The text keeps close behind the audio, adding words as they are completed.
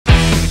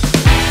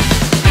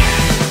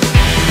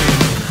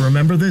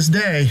remember this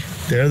day.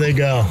 There they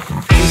go.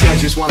 These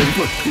guys just want to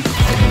look.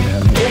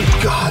 Oh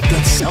God,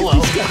 that's hello.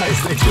 These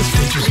guys, they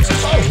just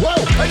oh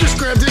whoa! I just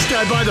grabbed this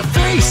guy by the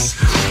face.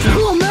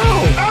 Oh no!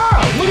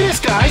 Ah, look at this,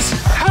 guys.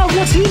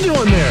 What's he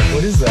doing there?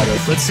 What is that?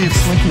 Let's see if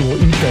Slinky will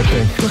eat that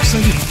thing. Looks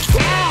like it.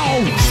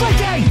 Ow!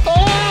 Slinky!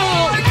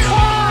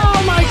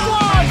 Oh my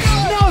God!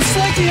 No,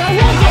 Slinky, I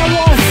want that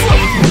one.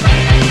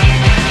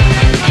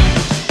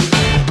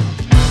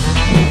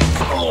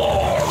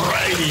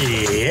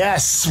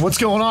 Yes, what's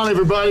going on,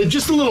 everybody?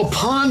 Just a little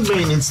pond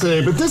maintenance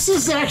today, but this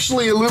is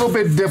actually a little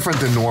bit different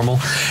than normal.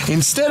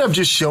 Instead of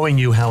just showing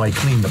you how I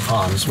clean the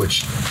ponds,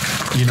 which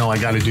you know I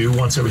got to do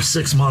once every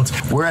 6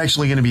 months, we're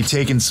actually going to be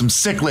taking some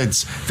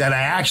cichlids that I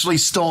actually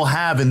still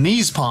have in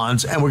these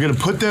ponds, and we're going to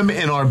put them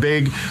in our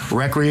big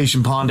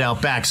recreation pond out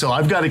back. So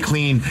I've got to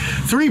clean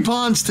 3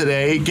 ponds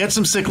today, get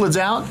some cichlids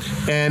out,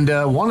 and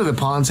one of the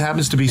ponds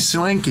happens to be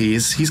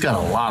Slinky's. He's got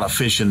a lot of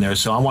fish in there,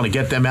 so I want to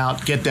get them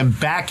out, get them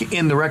back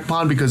in the rec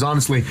pond, because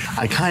honestly,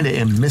 I kind of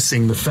am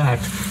missing the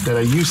fact that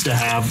I used to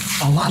have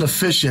a lot of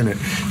fish in it.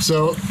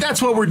 So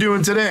that's what we're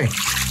doing today.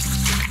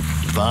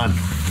 Fun.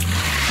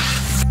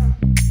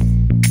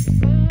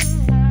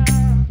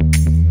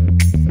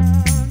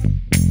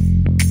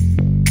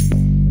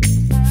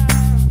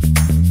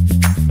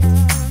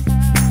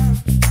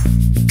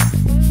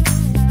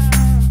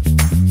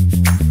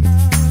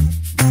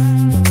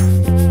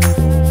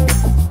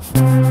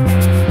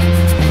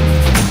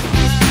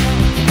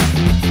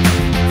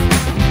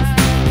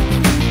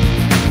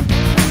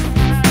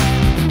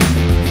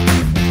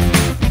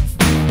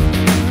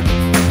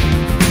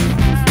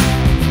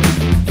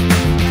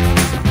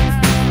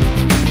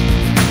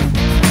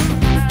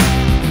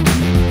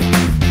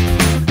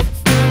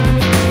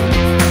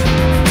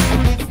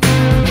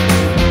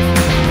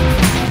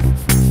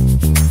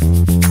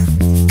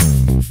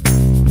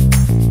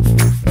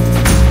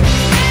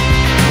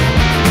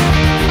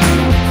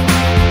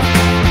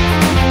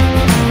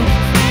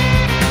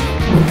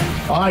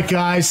 Alright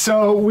guys,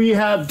 so we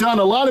have done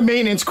a lot of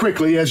maintenance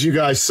quickly, as you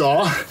guys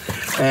saw,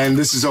 and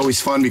this is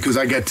always fun because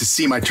I get to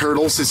see my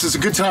turtles. This is a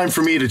good time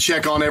for me to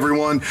check on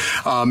everyone,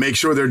 make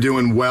sure they're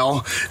doing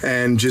well,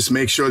 and just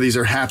make sure these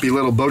are happy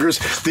little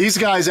boogers. These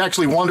guys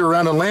actually wander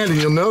around on land,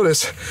 and you'll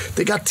notice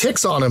they got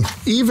ticks on them.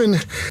 Even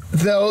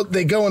though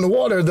they go in the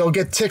water, they'll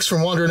get ticks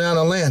from wandering out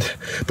on land,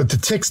 but the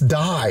ticks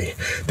die.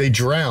 They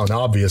drown,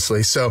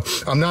 obviously, so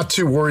I'm not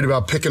too worried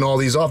about picking all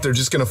these off. They're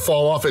just going to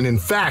fall off, and in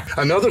fact,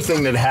 another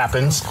thing that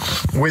happens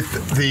with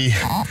the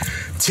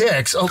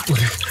ticks,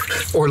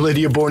 or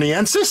Lydia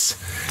borneensis.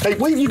 Hey,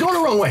 wait, you're going the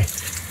wrong way.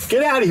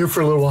 Get out of here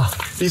for a little while.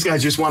 These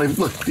guys just want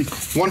to, look,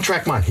 one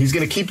track mind. He's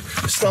going to keep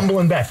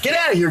stumbling back. Get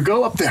out of here,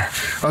 go up there.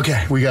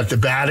 Okay, we got the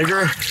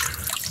Badiger,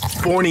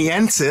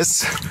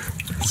 borneensis.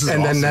 This is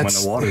and awesome then that's,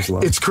 when the water's low.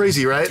 It's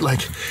crazy, right?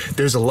 Like,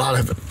 there's a lot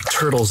of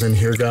turtles in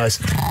here, guys.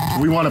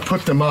 We want to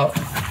put them up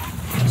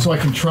so I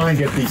can try and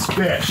get these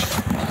fish.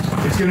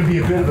 It's going to be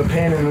a bit of a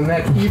pain in the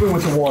neck, even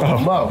with the water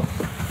low.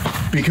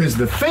 Because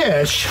the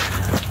fish,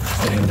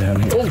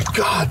 down here. Oh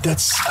God,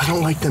 I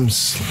don't like them.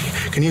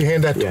 Can you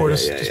hand that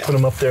tortoise? Just put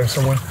them up there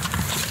somewhere.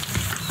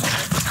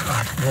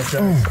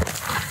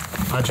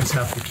 I just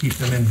have to keep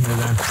them in here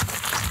then.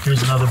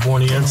 Here's another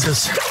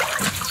borneensis.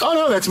 Oh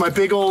no, that's my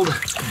big old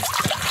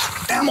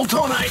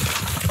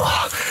Hamiltonite.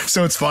 Oh,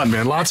 so it's fun,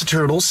 man. Lots of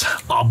turtles,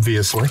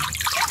 obviously.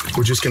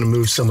 We're just gonna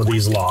move some of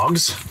these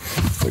logs.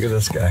 Look at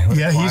this guy.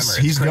 Yeah,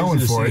 he's going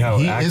for it.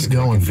 He is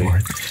going for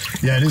it.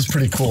 Yeah, it is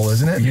pretty cool,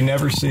 isn't it? You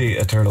never see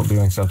a turtle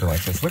doing something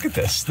like this. Look at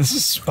this. This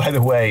is, by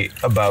the way,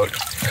 about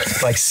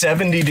like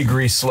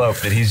 70-degree slope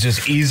that he's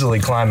just easily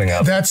climbing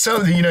up. That's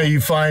so, you know, you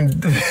find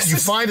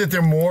that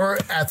they're more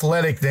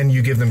athletic than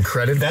you give them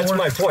credit for. That's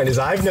my point, is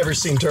I've never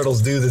seen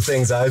turtles do the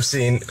things I've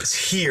seen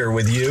here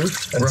with you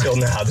until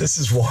now. This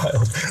is wild.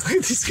 Look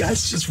at these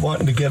guys just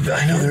wanting to get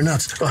back. I know, they're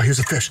nuts. Oh, here's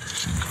a fish.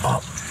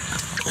 Oh,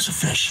 there's a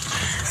fish.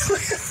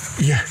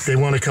 Yeah, they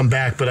want to come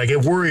back, but I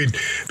get worried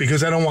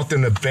because I don't want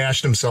them to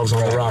bash themselves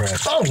on the rocks.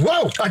 Right. Oh,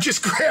 whoa! I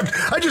just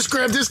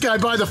grabbed this guy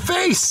by the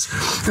face.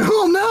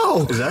 Oh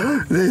no! Is that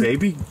a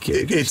baby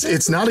gator?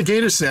 It's not a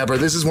gator snapper.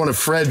 This is one of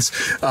Fred's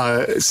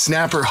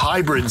snapper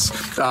hybrids.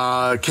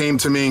 Came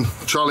to me.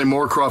 Charlie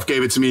Moorcroft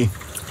gave it to me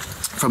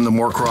from the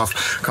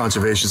Moorcroft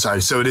Conservation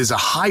Society. So it is a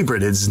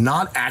hybrid. It's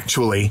not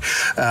actually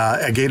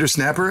a gator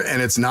snapper, and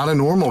it's not a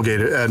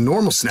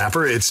normal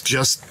snapper. It's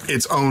just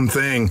its own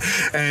thing.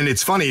 And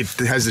it's funny, it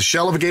has the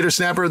shell of a gator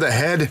snapper, the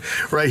head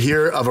right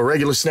here of a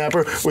regular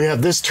snapper. We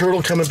have this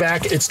turtle coming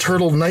back. It's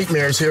turtle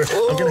nightmares here.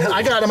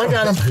 I got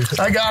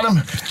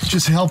him.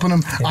 Just helping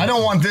him. I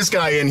don't want this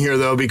guy in here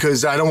though,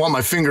 because I don't want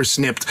my finger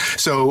snipped.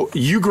 So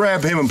you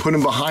grab him and put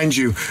him behind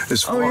you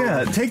as far. Oh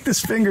yeah, take this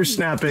finger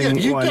snapping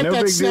you one. Get no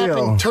that big snapping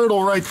deal.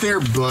 Turtle right there,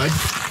 bud.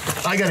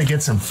 I gotta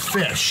get some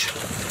fish.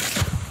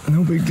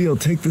 No big deal.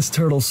 Take this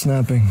turtle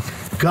snapping.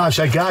 Gosh,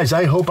 guys,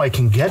 I hope I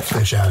can get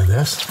fish out of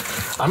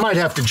this. I might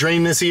have to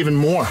drain this even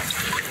more.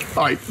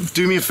 All right,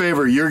 do me a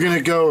favor. You're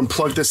gonna go and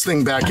plug this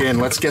thing back in.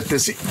 Let's get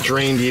this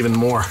drained even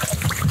more.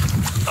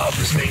 I'll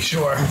just make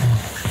sure.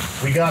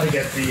 We got to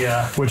get the...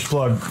 Which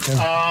plug?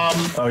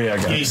 Oh, yeah, I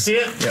got it. You see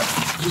it? Yeah.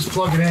 Just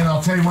plug it in.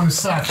 I'll tell you when to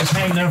stop. Just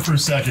hang there for a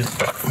second.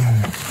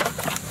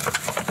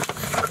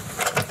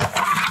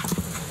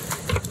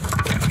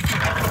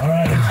 All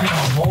right, let's go.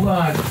 Hold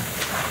on.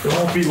 It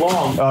won't be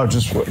long. Oh,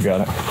 just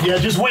got it. Yeah,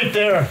 just wait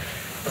there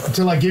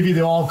until I give you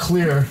the all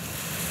clear.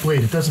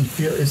 Wait, it doesn't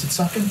feel... Is it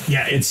sucking?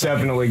 Yeah, it's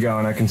definitely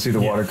going. I can see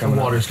the water coming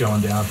The water's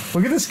going down.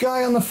 Look at this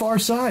guy on the far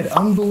side.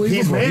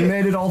 Unbelievable. He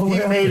made it all the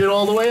way up. He made it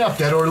all the way up,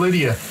 that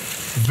Orlidia.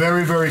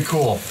 Very, very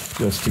cool.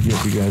 Just to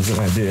give you guys an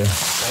idea.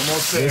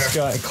 Almost there. This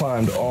guy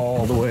climbed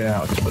all the way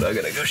out, but I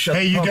gotta go shut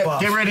the pump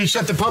off. Get ready to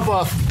shut the pump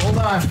off. Hold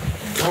on.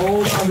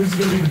 Hold on. This is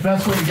gonna be the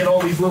best way to get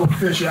all these little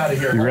fish out of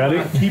here. You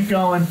ready? Keep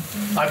going.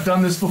 I've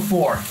done this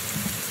before,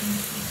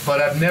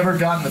 but I've never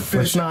gotten the fish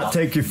Let's not out.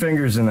 take your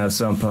fingers in that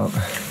sump pump.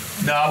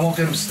 No, I won't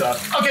get them stuck.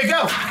 Okay,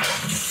 go.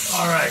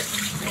 All right.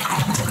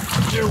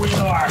 Here we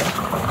are.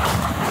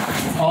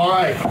 All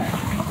right.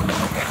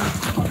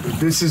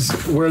 This is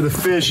where the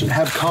fish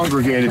have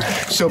congregated.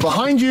 So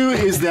behind you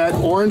is that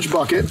orange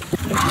bucket.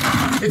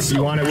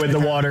 You want it with the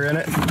water in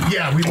it?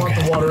 Yeah, we want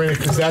the water in it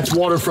because that's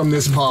water from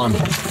this pond.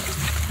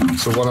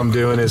 So what I'm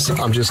doing is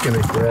I'm just going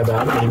to grab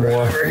out any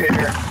more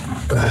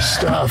of the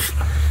stuff.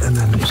 And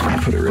then I'm just going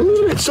to put it right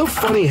there. It's so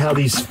funny how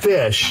these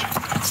fish,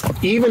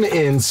 even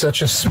in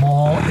such a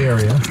small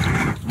area,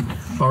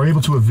 are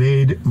able to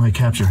evade my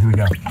capture. Here we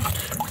go.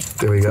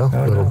 There we go.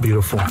 Little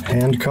beautiful.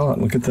 Hand caught.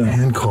 Look at that.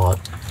 Hand caught.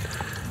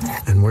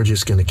 And we're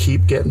just going to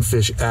keep getting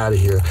fish out of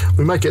here.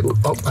 We might get...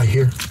 Oh, I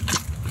hear...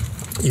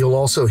 You'll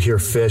also hear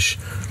fish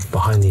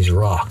behind these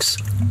rocks.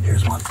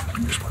 Here's one.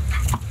 Here's one.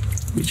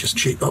 We just...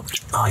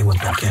 Oh, he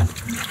went back in.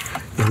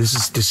 Yeah,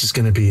 this is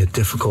going to be a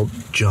difficult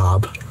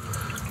job.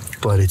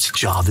 But it's a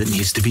job that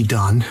needs to be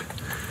done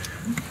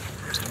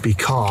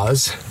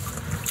because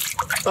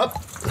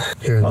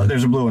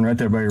there's a blue one right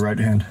there by your right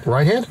hand.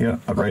 Right hand? Yeah,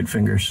 right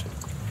fingers.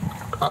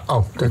 That's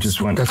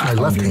my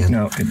left hand.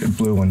 No, the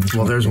blue one.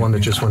 Well, there's one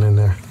that just went in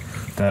there.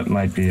 That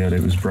might be it.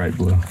 It was bright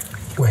blue.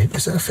 Wait,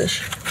 is that a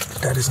fish?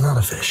 That is not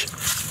a fish.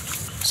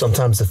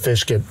 Sometimes the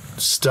fish get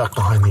stuck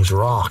behind these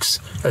rocks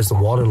as the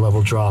water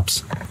level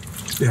drops.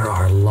 There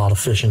are a lot of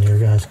fish in here,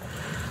 guys.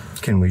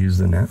 Can we use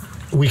the net?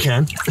 We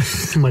can.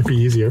 It might be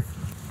easier.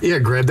 Yeah,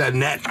 grab that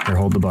net. Or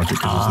hold the bucket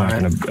because it's not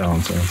going to... Oh,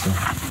 I'm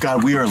sorry.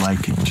 God, we are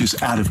like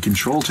just out of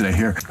control today.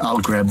 Here, I'll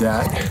grab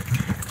that.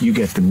 You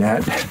get the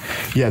net.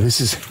 Yeah, this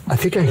is... I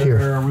think I hear...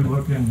 Where are we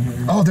looking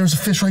here? Oh, there's a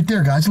fish right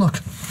there, guys. Look.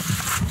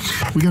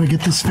 We got to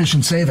get this fish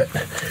and save it.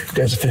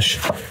 There's a fish.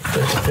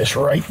 There's a fish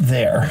right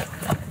there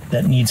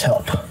that needs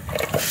help.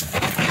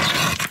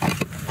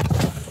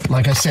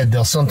 Like I said,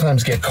 they'll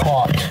sometimes get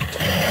caught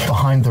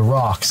behind the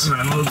rocks. I'm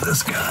gonna move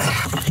this guy.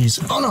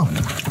 Oh no,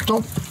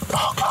 don't.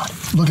 Oh God,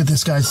 look at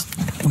this, guys.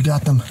 We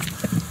got them.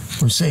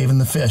 We're saving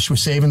the fish. We're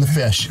saving the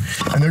fish.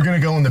 And they're gonna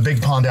go in the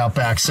big pond out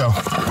back, so.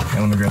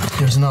 Let me grab it.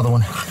 There's another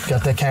one.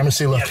 Got that camera?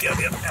 See, look. Yep.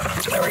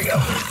 There we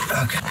go.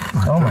 Okay.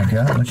 Oh my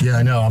God. Yeah,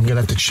 I know. I'm gonna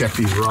have to check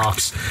these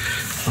rocks.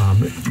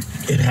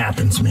 It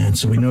happens, man.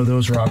 So we know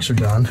those rocks are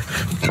done.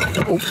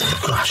 Oh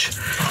gosh.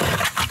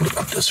 What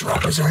about this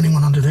rock? Is there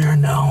anyone under there?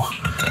 No.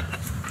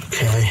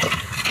 Okay.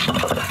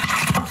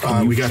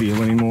 We got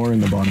feel any more in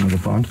the bottom of the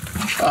pond?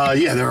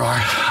 Yeah, there are.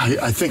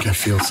 I think I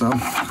feel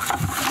some.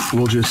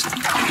 We'll just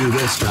do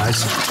this,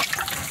 guys.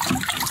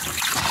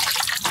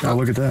 Oh,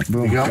 look at that.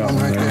 Boom. We got one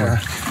right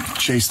there.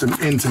 Chase them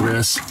into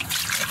this.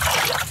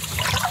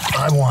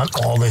 I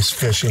want all this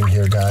fish in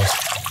here, guys.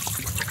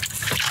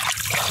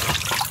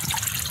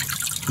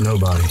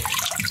 Nobody.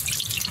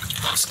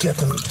 Let's get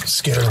them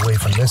scared away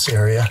from this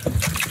area.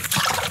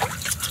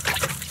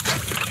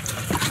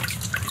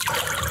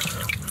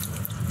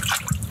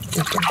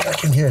 Get them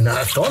back in here. Now,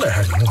 I thought I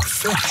had more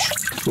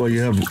fish. Well,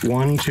 you have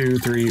 1, 2,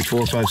 3,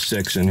 4, 5,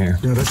 6 in here.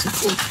 No,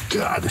 oh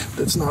God,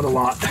 that's not a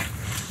lot.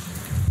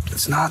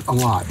 It's not a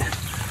lot.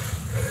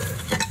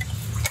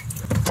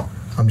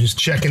 I'm just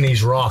checking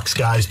these rocks,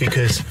 guys,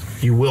 because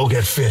you will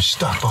get fish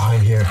stuck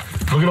behind here.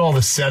 Look at all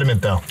the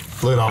sediment, though.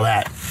 Look at all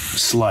that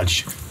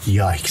sludge.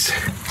 Yikes.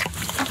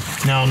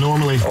 Now,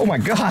 normally... Oh, my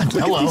God.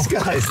 Look Hello. at these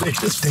guys. They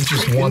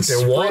just want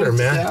their water,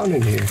 man. Down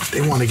in here.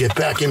 They want to get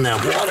back in that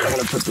water. I'm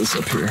going to put this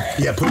up here.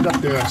 Yeah, put it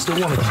up there. I still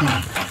want to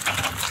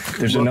keep...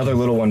 There's another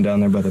little one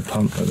down there by the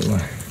pump, by the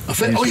way.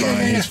 Oh,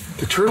 yeah.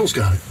 The turtle's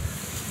got it.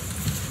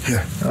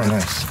 Here. Oh,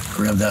 nice.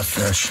 Grab that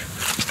fish.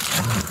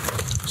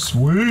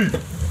 Sweet.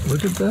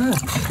 Look at that.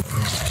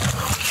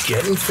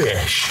 Getting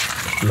fish.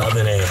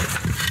 Loving it.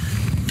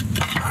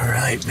 All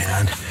right,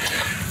 man.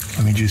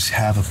 Let me just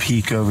have a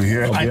peek over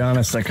here. I'll be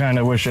honest, I kind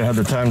of wish I had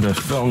the time to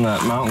film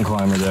that mountain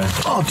climber there.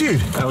 Oh,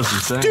 dude. That was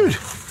insane. Dude.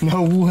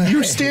 No way.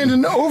 You're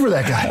standing over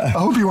that guy. I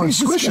hope you weren't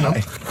squishing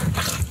him.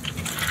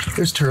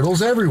 There's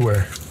turtles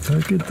everywhere.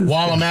 Look at this.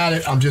 While I'm at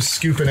it, I'm just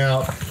scooping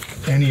out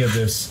any of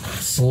this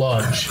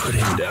sludge. Put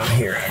him down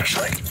here,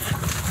 actually.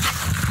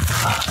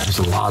 There's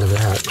a lot of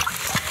that.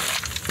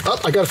 Oh,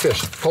 I got a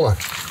fish. Hold on.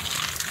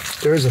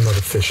 There is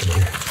another fish in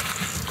here.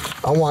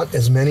 I want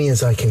as many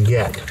as I can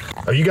get.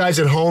 Are you guys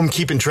at home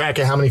keeping track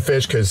of how many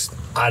fish? Because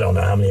I don't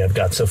know how many I've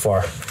got so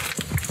far.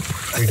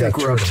 I think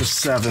we're up to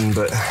 7,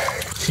 but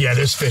yeah,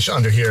 there's fish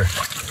under here.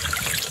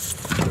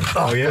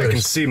 Oh yeah, I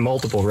can see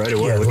multiple right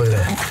away. Yeah, look at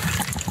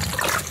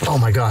that. Oh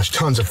my gosh,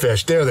 tons of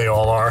fish. There they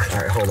all are. All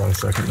right, hold on a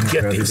second.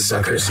 Get these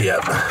suckers.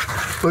 Yep.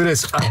 Look at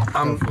this.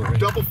 I'm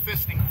double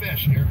fisting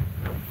fish here.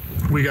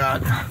 We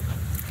got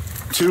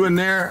 2 in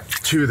there,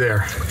 2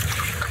 there.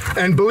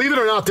 And believe it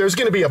or not, there's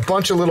going to be a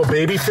bunch of little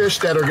baby fish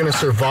that are going to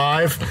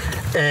survive,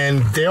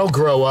 and they'll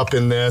grow up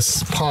in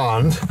this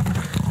pond.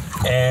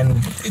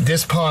 And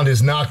this pond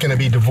is not going to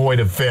be devoid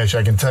of fish,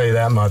 I can tell you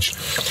that much.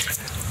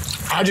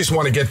 I just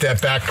want to get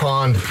that back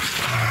pond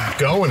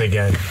going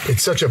again.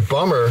 It's such a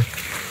bummer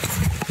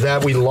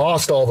that we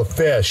lost all the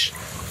fish.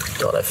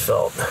 God, I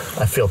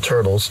feel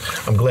turtles.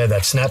 I'm glad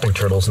that snapping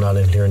turtle's not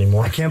in here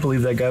anymore. I can't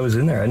believe that guy was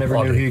in there. I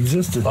never knew he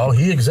existed. Oh,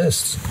 he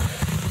exists.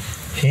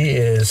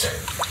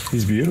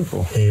 He's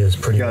beautiful. He is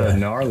pretty got bad. a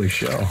gnarly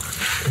shell.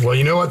 Well,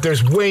 you know what?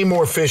 There's way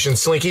more fish in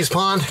Slinky's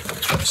pond.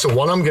 So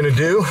what I'm gonna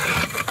do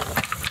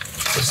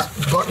is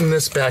button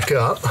this back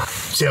up.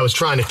 See, I was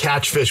trying to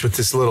catch fish with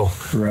this little.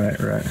 Right.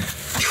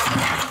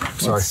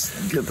 Sorry.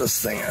 Let's get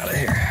this thing out of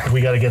here. We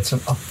gotta get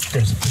some. Oh,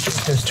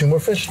 there's 2 more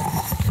fish.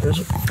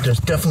 There's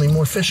definitely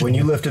more fish. When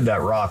you lifted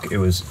that rock, it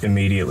was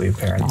immediately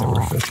apparent that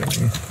we're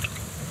fishing.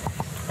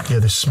 Yeah,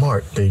 they're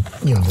smart. They're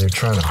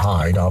trying to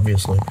hide,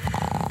 obviously.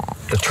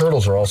 The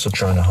turtles are also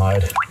trying to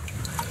hide. I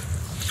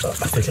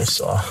think I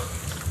saw.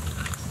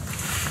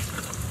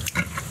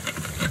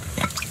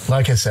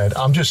 Like I said,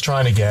 I'm just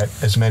trying to get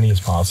as many as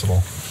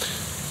possible.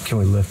 Can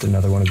we lift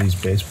another one of these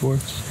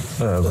baseboards?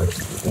 Like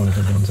one of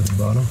the ones at the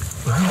bottom?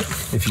 Well,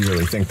 if you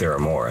really think there are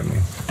more, I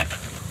mean.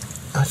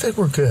 I think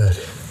we're good.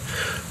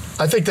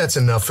 I think that's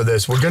enough for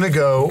this. We're going to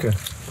go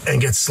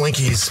and get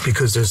Slinkies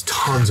because there's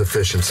tons of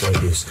fish in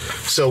Slinkies.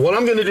 So what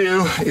I'm going to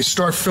do is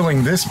start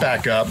filling this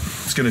back up.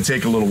 It's going to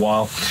take a little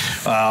while.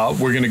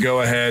 We're going to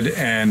go ahead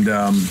and,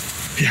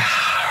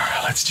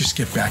 let's just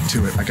get back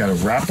to it. I got to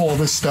wrap all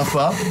this stuff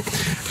up,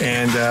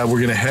 and we're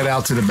going to head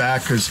out to the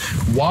back because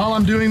while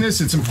I'm doing this,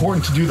 it's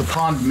important to do the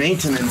pond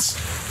maintenance.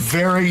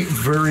 Very,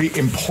 very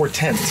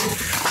important.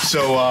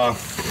 So, all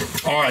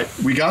right,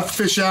 we got the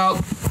fish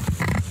out.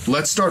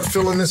 Let's start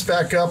filling this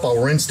back up.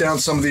 I'll rinse down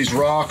some of these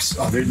rocks.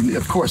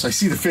 Of course, I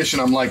see the fish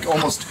and I'm like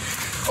almost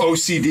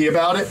OCD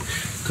about it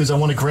because I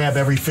want to grab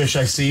every fish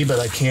I see, but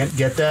I can't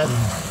get that.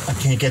 I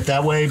can't get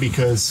that way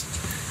because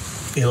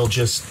it'll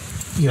just,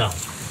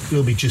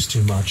 it'll be just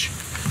too much.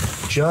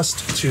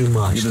 Just too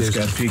much. Look at this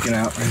guy peeking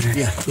out right here.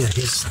 Yeah,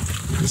 he's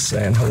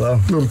saying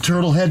hello. Little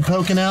turtle head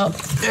poking out.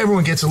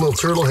 Everyone gets a little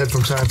turtle head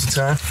from time to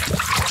time.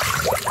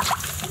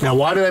 Now,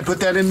 why did I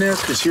put that in there?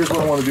 Because here's what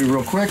I want to do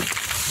real quick.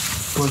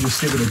 We'll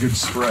just give it a good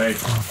spray.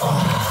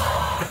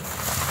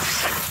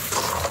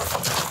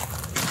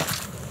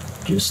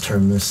 Just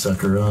turn this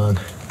sucker on.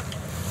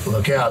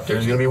 Look out,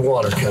 there's gonna be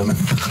water coming.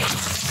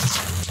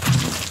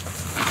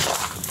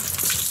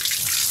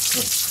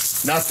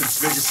 Not the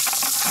biggest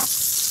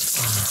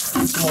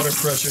water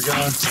pressure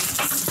gun.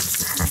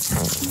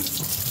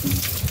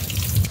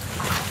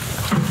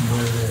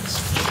 There it is.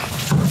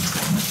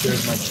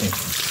 There's my tank.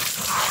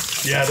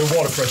 Yeah, the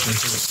water pressure is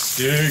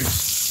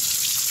stinks.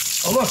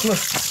 Oh, look at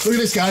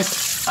this,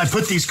 guys. I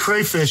put these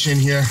crayfish in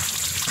here.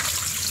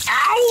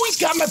 Ow, he's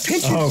got my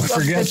pictures. Oh,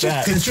 forget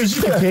that. Pictures,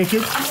 you can take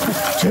it.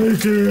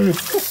 Take it.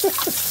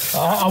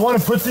 I want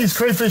to put these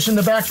crayfish in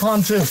the back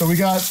pond too. So we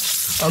got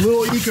a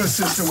little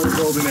ecosystem we're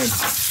building in.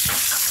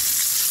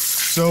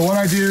 So what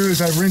I do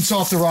is I rinse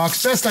off the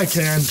rocks best I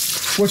can.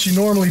 What you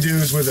normally do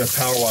is with a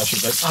power washer,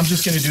 but I'm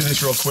just going to do this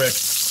real quick.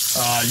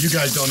 You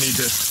guys don't need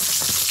to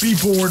be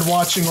bored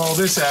watching all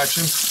this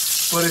action,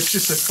 but it's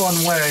just a fun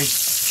way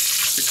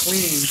to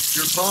clean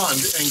your pond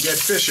and get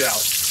fish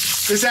out.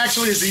 This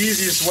actually is the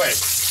easiest way.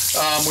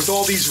 With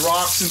all these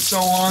rocks and so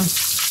on,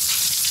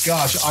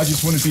 gosh, I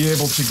just wouldn't be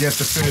able to get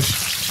the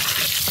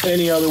fish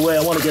any other way.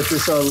 I want to get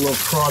this other little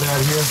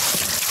crawdad here.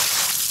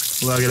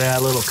 Look at that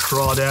little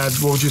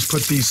crawdad. We'll just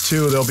put these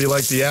 2. They'll be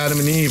like the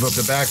Adam and Eve of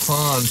the back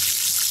pond.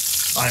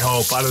 I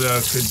hope. I don't know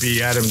if it could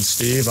be Adam and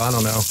Steve. I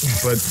don't know.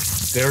 But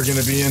they're going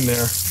to be in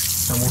there,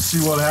 and we'll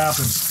see what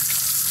happens.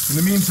 In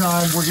the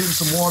meantime, we're getting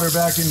some water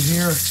back in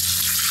here,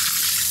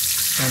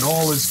 and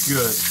all is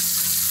good.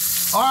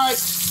 All right,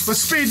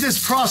 let's speed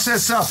this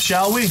process up,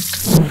 shall we?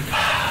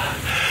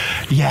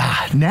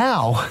 Yeah,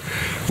 now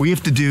we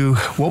have to do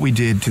what we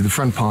did to the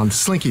front pond,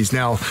 Slinkies.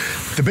 Now,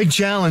 the big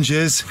challenge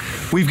is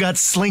we've got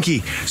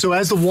Slinky. So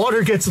as the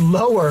water gets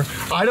lower,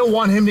 I don't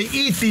want him to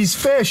eat these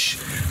fish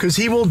because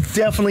he will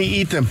definitely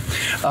eat them.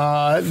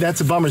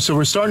 That's a bummer. So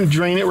we're starting to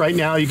drain it right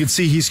now. You can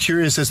see he's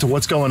curious as to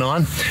what's going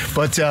on.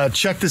 But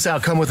check this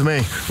out. Come with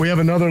me. We have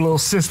another little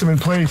system in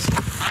place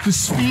to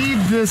speed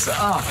this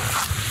up.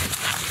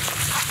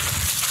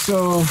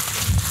 So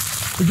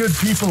the good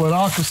people at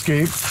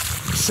Aquascape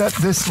set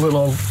this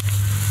little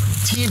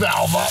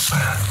T-valve up.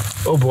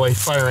 Oh boy,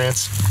 fire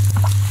ants.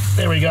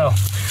 There we go.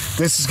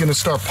 This is gonna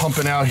start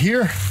pumping out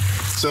here.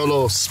 So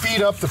it'll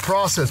speed up the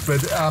process.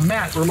 But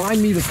Matt,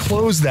 remind me to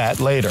close that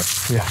later.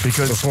 Yeah,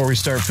 because before we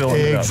start filling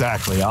it up.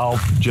 Exactly. I'll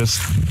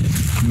just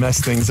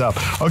mess things up.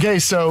 Okay,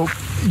 so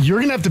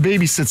you're gonna have to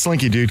babysit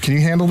Slinky, dude. Can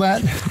you handle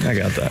that? I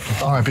got that.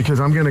 All right, because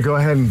I'm gonna go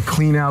ahead and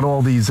clean out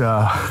all these,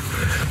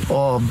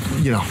 all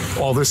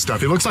this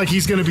stuff. It looks like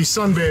he's gonna be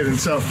sunbathing.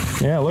 So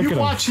yeah, look at him.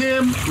 You watch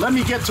him. Let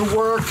me get to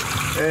work,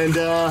 and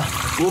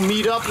we'll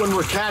meet up when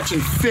we're catching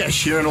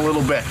fish here in a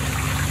little bit.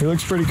 He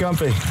looks pretty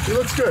comfy. He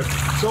looks good.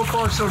 So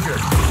far, so good.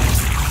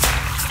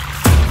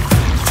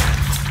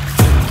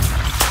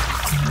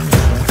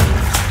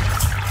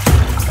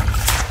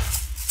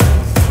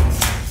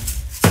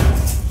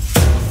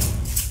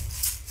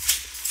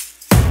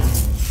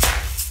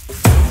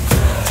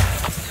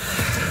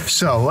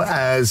 So,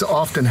 as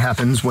often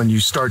happens when you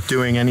start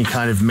doing any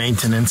kind of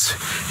maintenance,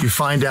 you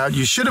find out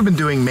you should have been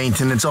doing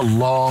maintenance a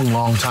long,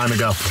 long time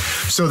ago.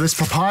 So this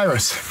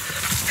papyrus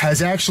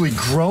has actually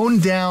grown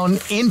down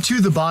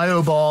into the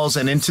bio balls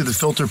and into the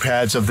filter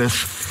pads of this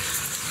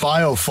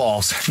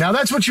biofalls. Now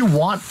that's what you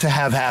want to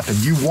have happen.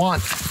 You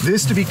want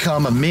this to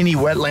become a mini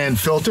wetland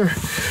filter,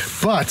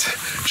 but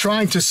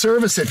trying to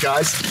service it,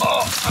 guys,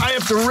 I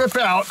have to rip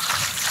out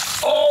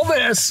all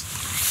this,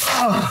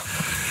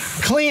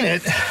 clean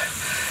it,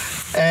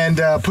 and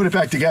put it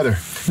back together.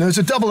 Now, it's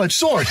a double-edged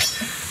sword.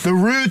 The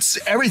roots,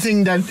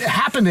 everything that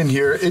happened in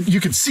here,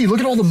 you can see, look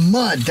at all the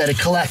mud that it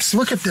collects.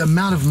 Look at the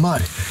amount of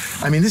mud.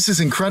 I mean, this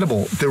is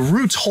incredible. The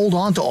roots hold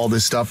on to all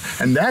this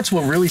stuff, and that's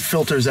what really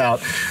filters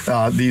out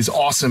these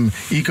awesome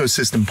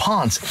ecosystem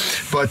ponds.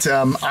 But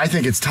I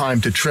think it's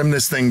time to trim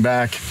this thing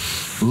back,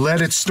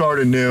 let it start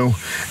anew,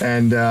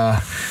 and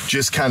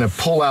just kind of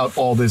pull out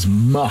all this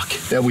muck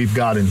that we've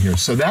got in here.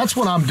 So that's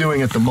what I'm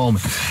doing at the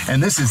moment.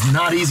 And this is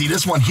not easy.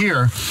 This one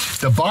here,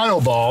 the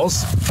bio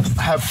balls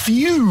have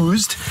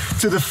fused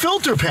to the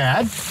filter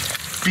pad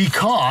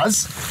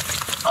because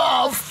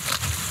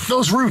of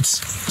those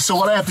roots. So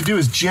what I have to do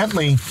is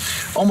gently,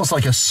 almost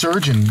like a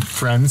surgeon,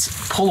 friends,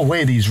 pull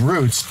away these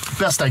roots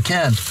best I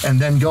can, and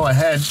then go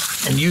ahead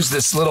and use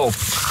this little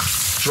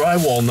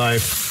drywall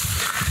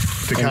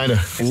knife to kind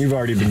of... And you've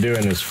already been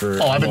doing this for...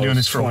 Oh, I've been doing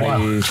this for a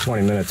while.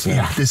 20 minutes now.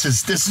 Yeah, this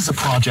is a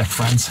project,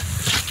 friends.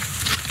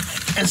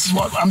 This is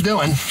what I'm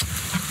doing.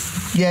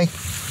 Yay.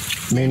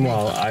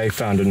 Meanwhile, I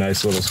found a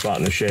nice little spot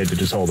in the shade to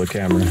just hold the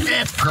camera.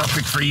 That's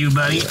perfect for you,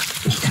 buddy.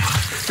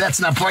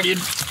 That's not part of your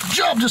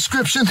job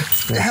description,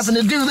 having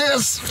to do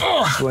this.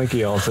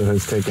 Slinky also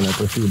has taken up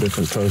a few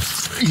different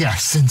posts. Yeah,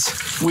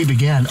 since we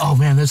began. Oh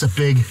man, there's a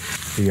big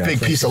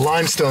piece of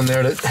limestone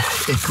there that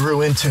it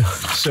grew into.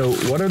 So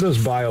what are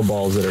those bio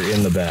balls that are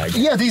in the bag?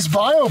 Yeah, these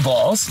bio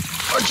balls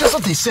are just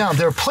what they sound.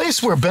 They're a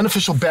place where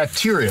beneficial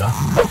bacteria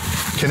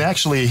can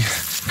actually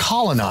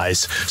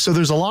colonize. So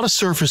there's a lot of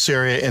surface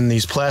area in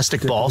these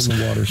plastic balls.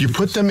 You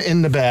put them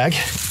in the bag,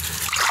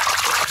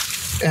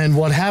 and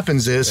what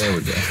happens is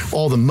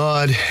all the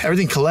mud,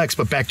 everything collects,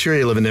 but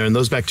bacteria live in there, and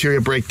those bacteria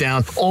break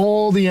down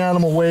all the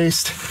animal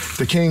waste,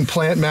 decaying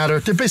plant matter.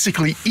 They're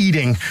basically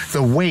eating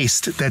the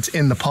waste that's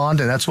in the pond,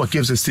 and that's what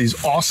gives us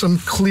these awesome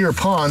clear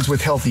ponds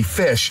with healthy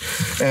fish.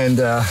 And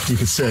you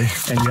could say...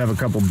 And you have a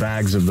couple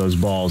bags of those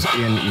balls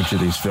in each of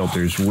these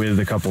filters with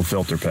a couple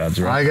filter pads,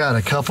 right? I got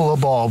a couple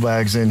of ball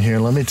bags in here,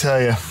 let me tell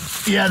you.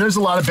 Yeah, there's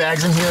a lot of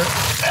bags in here,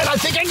 and I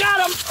think I got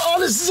them. Oh,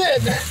 this is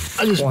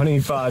it.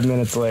 25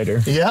 minutes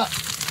later. Yeah.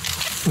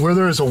 Where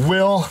there is a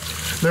will,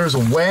 there is a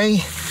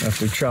way.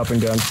 After chopping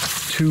down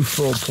 2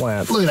 full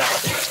plants. Look at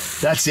that.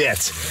 That's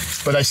it.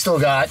 But I still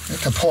got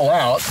to pull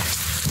out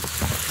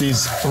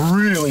these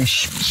really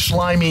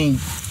slimy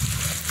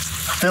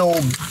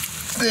filled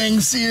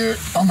things here.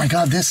 Oh my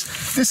God,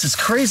 this is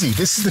crazy.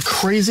 This is the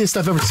craziest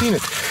I've ever seen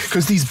it.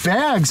 Because these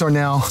bags are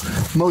now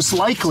most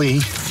likely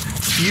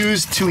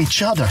fused to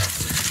each other.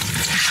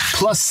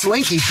 Plus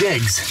Slinky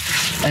digs,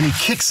 and he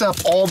kicks up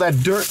all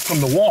that dirt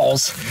from the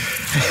walls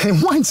and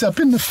winds up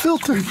in the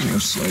filter.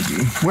 Where's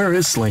Slinky? Where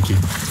is Slinky?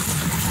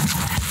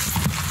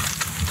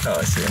 Oh,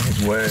 I see him.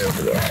 He's way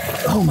over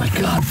there. Oh my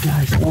God,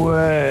 guys.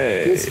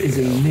 Way. This is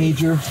a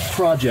major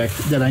project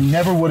that I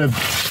never would have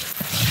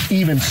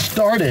even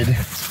started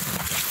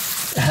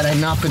had I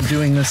not been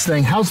doing this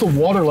thing. How's the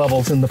water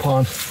levels in the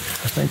pond?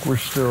 I think we're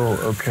still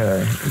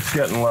okay. It's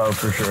getting low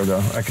for sure,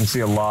 though. I can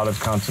see a lot of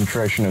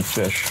concentration of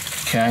fish.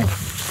 Okay.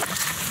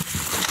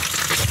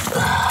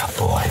 Oh,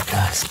 boy,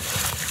 guys.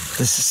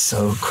 This is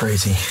so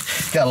crazy.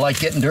 Gotta like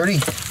getting dirty.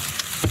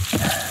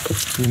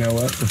 You know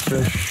what? The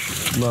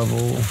fish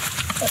level...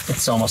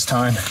 It's almost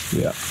time.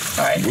 Yeah.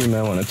 All right. We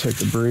may want to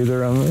take a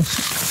breather on this.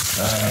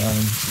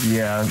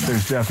 Yeah,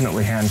 there's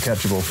definitely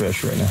hand-catchable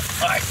fish right now.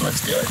 All right,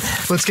 let's do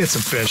it. Let's get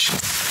some fish.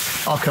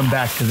 I'll come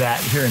back to that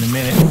here in a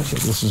minute. So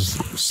this is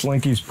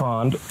Slinky's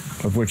pond,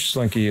 of which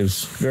Slinky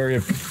is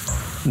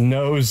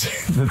knows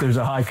that there's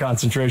a high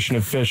concentration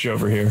of fish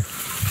over here.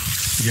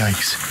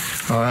 Yikes.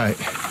 All right.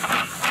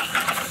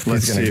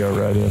 He's going to go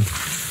right in.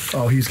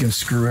 Oh, he's going to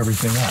screw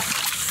everything up.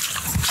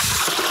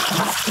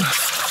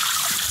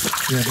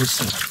 Yeah, there's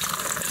some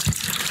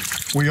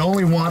We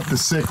only want the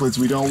cichlids.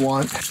 We don't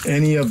want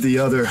any of the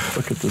other.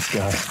 Look at this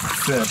guy.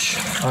 Fish.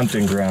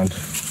 Hunting ground.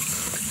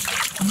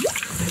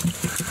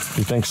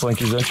 You think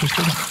Slinky's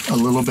interested? A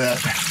little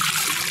bit.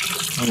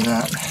 Look at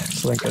that.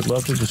 Slink, I'd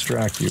love to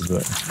distract you,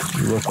 but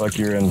you look like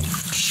you're in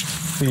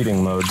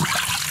feeding mode.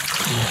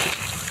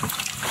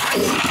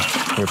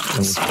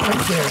 It's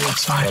right there.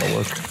 That's fine. That'll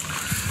work.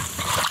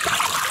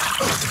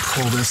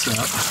 Pull this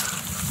up.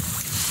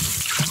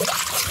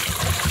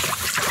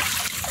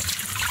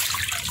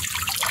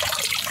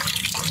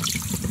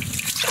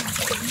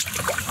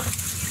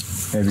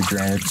 Maybe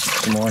drain it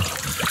some more.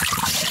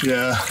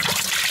 Yeah,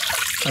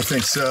 I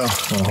think so.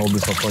 Want to hold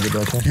this up like a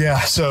duckling?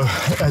 Yeah, so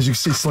as you can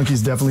see,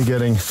 Slinky's definitely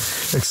getting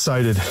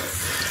excited,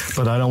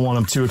 but I don't want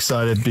him too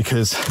excited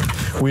because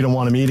we don't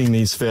want him eating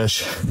these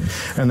fish,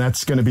 and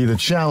that's going to be the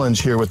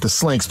challenge here with the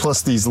slinks,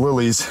 plus these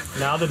lilies.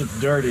 Now that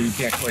it's dirty, you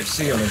can't quite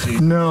see them as he...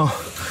 No,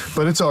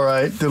 but it's all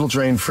right. It'll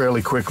drain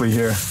fairly quickly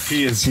here.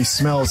 He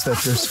smells that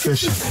there's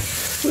fish.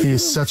 He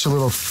is such a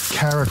little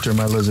character,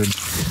 my lizard.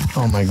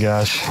 Oh my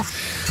gosh.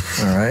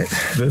 All right.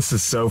 This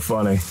is so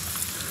funny.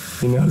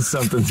 He knows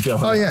something's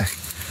going on. Oh yeah.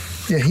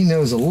 Yeah, he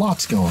knows a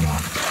lot's going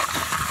on.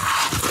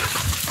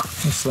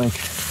 Let's think.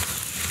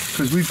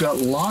 Because we've got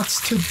lots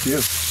to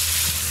do.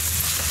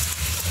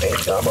 Hey,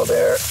 Dumbo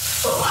there.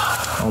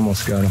 Oh.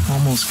 Almost got him.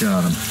 Almost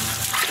got him.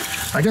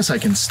 I guess I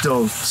can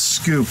still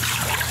scoop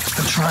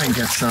and try and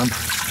get some.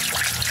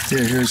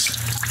 Yeah, here's...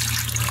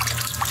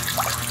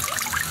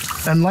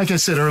 And like I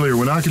said earlier,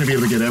 we're not going to be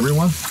able to get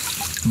everyone,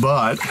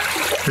 but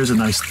here's a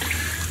nice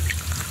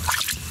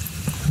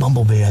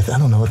bumblebee. I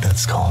don't know what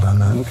that's called. I'm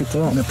not. Look at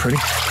that. Isn't that pretty?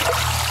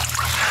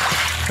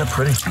 Isn't that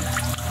pretty?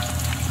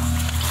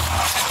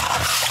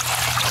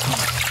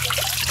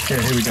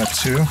 Okay, here we got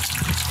two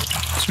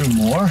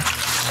more.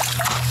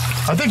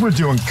 I think we're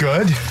doing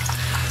good.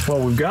 Well,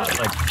 we've got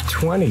like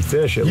 20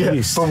 fish at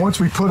least. But once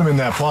we put them in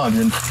that pond,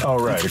 and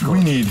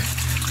we need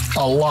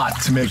a lot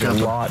to make up. A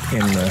lot in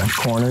the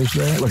corners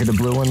there. Look at the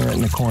blue one right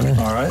in the corner.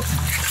 All right.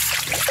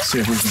 See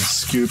if we can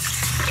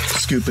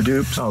scoop a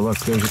dupe. Oh, look,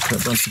 there's a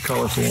bunch of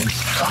colorful ones.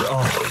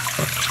 Oh,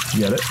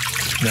 get it?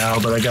 No,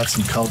 but I got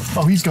some color.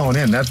 Oh, he's going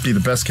in. That'd be the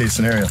best case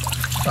scenario.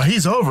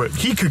 He's over it.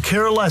 He could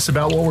care less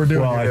about what we're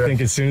doing. Well, here. I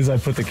think as soon as I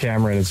put the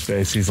camera in his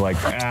face, he's like,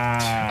 I've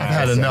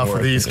had enough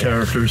of these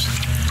characters.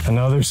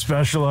 Another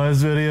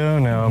specialized video?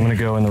 Now I'm going to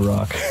go in the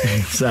rock.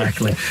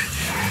 Exactly.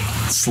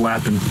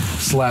 Slap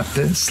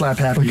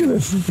happy. Look at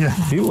this. Yeah.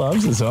 He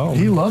loves his home.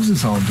 He loves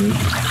his home, dude.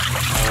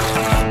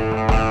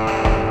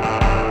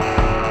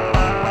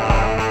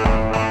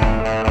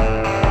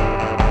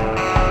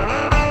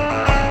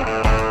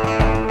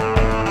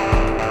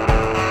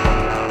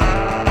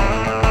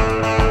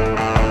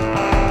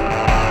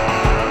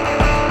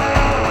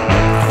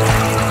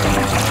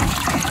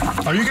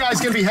 Are you guys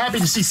going to be happy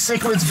to see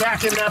cichlids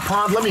back in that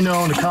pond? Let me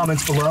know in the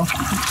comments below.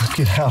 Look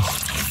at how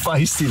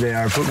feisty they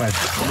are. I put my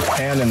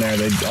hand in there,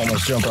 they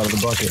almost jump out of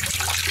the bucket.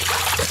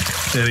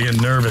 Yeah, they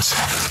get nervous.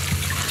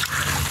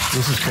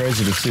 This is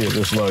crazy to see it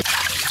this low.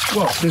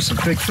 Whoa, there's some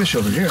big fish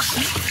over here.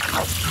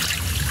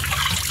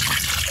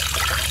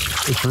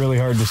 It's really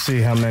hard to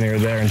see how many are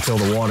there until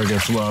the water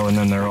gets low and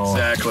then they're all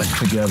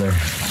together.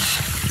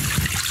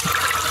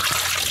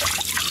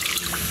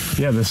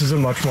 Yeah, this is a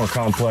much more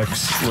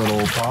complex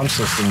little pond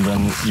system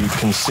than you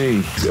can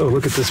see. Oh,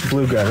 look at this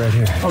blue guy right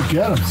here. Oh,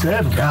 get him,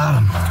 Sid.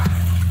 Got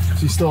him.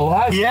 Is he still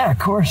alive? Yeah, of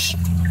course.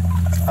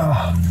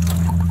 Oh,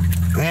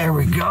 there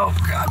we go.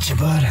 Gotcha,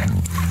 bud.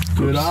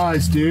 Good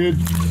eyes, dude.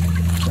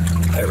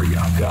 There we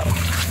go. Got him.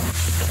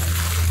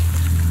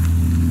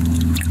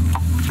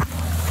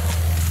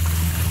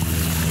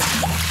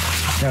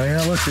 Oh,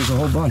 yeah, look, there's a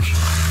whole bunch.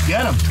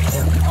 Get him.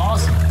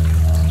 Awesome.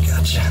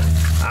 Gotcha.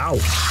 Ow.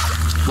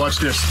 Watch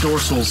their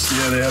dorsals.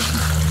 Yeah, they have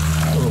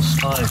little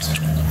spines.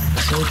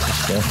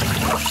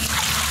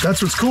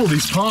 That's what's cool.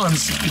 These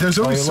ponds, there's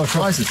always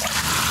surprises.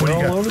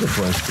 They're all over the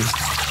place, dude.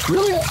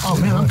 Really? Oh,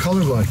 man, I'm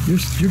colorblind.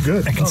 You're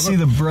good. I can see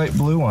the bright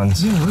blue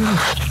ones. Yeah, really?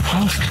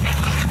 Awesome.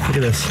 Look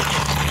at this.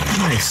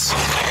 Nice.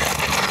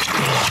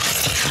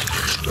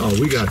 Oh,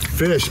 we got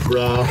fish,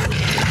 bro.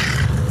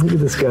 Look at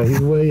this guy. He's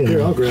way in.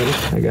 Here, I'll grab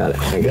it. I got it.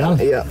 I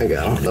got it. Yeah, I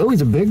got him. Oh,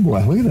 he's a big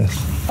boy. Look at this.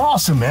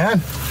 Awesome, man.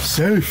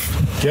 Safe.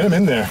 Get him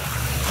in there.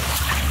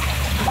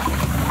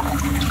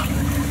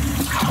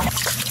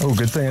 Oh,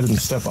 good thing I didn't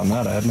step on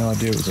that. I had no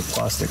idea it was a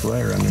plastic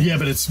layer under. Yeah,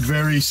 but it's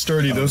very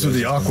sturdy. Those are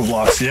the aqua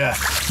blocks. Yeah.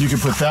 You can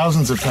put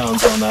thousands of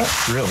pounds on that.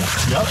 Really?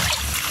 Yep.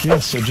 Yeah,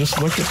 so just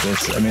look at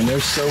this. I mean,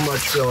 there's so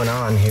much going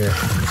on here.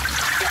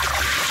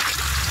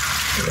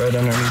 Right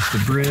underneath the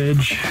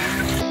bridge.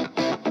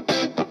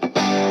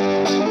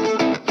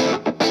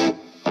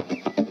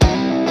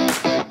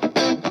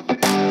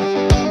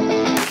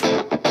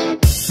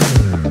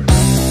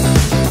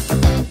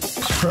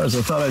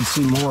 I thought I'd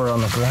see more on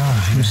the ground.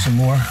 Here's some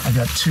more. I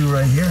got two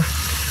right here.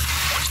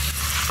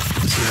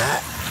 See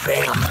that?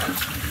 Bam.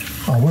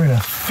 Oh, we're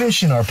gonna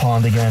fish in our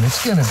pond again.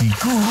 It's gonna be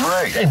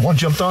great. Hey, one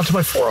jumped onto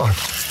my forearm.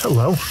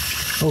 Hello.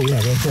 Oh yeah,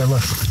 right there.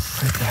 Look.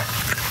 Right there.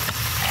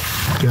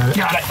 Got it.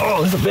 Got it.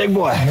 Oh, this is a big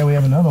boy. Yeah, we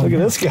have another one. Look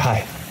at this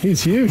guy.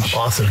 He's huge.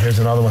 Awesome. Here's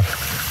another one.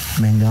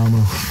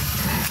 Mangamo.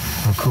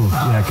 Oh, cool.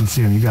 Yeah, I can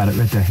see him. You got it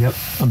right there. Yep.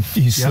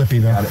 He's slippy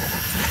though. Got it.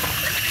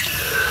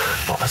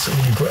 Awesome.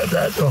 You grab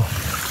that. Oh.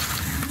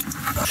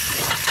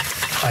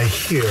 I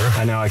hear.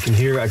 I know. I can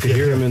hear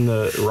him in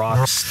the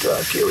rocks.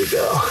 Stuck. Here we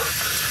go.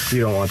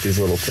 You don't want these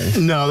little things.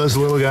 No, those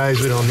little guys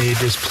we don't need.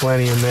 There's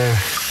plenty in there.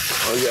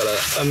 We got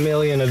a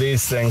million of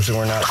these things and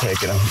we're not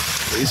taking them.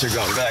 These are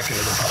going back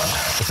into the pond.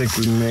 I think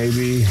we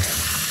maybe...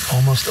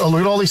 Almost. Oh,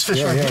 look at all these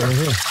fish right here. Right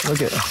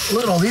here.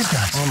 Look at all these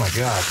guys. Oh my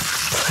God.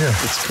 Here.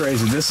 It's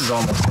crazy. This is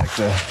almost like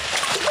the...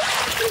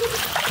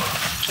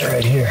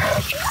 Right here.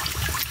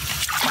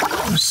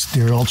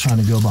 They're all trying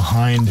to go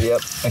behind.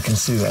 Yep, I can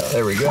see that.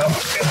 There we go.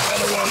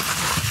 Another one.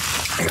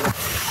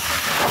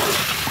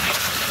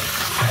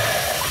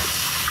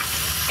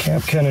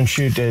 Kamp Kenan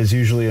shoot days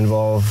usually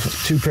involve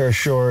 2 pair of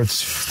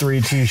shorts, 3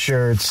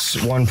 t-shirts,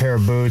 1 pair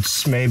of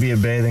boots, maybe a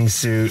bathing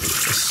suit,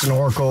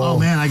 snorkel. Oh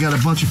man, I got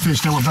a bunch of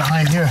fish that were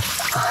behind here.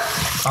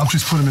 I'll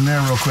just put them in there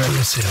real quick. Let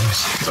me see.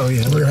 Oh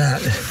yeah, Look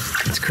at that.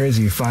 It's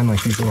crazy. You find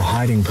like these little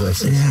hiding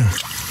places. Yeah.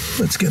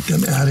 Let's get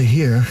them out of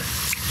here.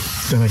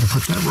 Then I can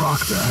put that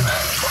rock down.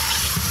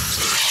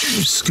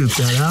 Just scoop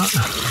that out.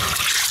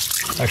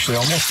 Actually,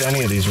 almost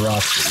any of these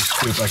rocks that you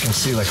scoop, I can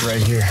see like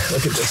right here.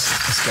 Look at this.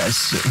 This guy's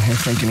sitting here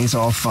thinking he's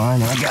all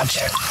fine. I got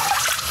you.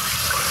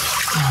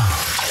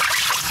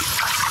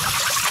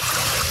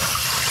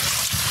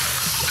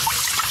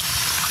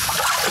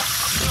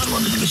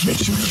 Let me just make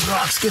sure these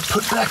rocks get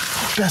put back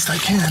best I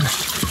can.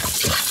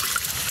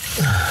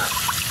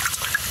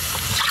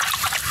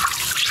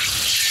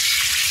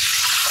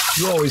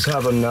 You always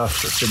have enough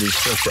for these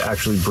fish to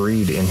actually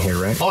breed in here,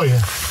 right? Oh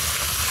yeah.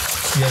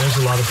 Yeah, there's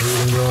a lot of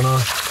breeding going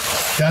on.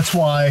 That's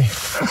why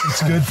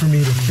it's good for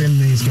me to thin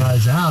these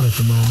guys out at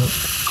the moment.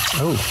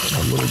 Oh,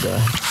 a little guy.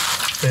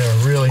 They're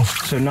really...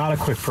 So not a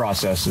quick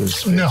process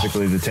is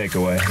basically the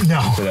takeaway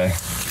today.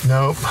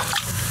 Nope,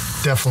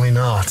 definitely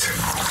not.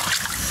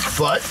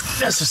 But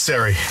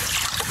necessary.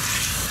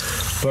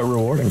 But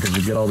rewarding because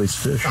you get all these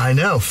fish. I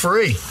know,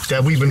 free,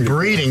 that we've been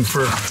breeding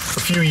for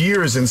a few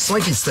years in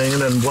Slinky's thing,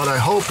 and then what I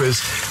hope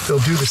is they'll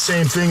do the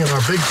same thing in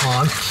our big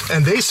pond,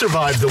 and they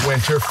survive the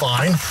winter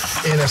fine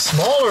in a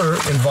smaller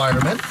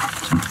environment,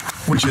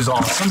 which is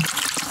awesome.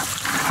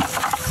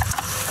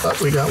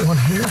 But we got one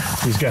here.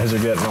 These guys are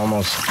getting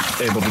almost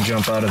able to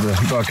jump out of the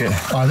bucket.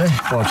 Are they?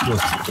 Watch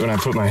this. When I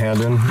put my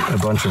hand in, a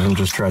bunch of them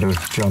just try to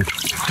jump.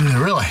 Do they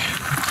really?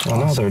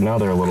 Well, now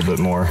they're a little bit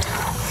more.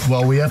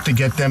 Well, we have to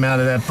get them out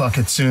of that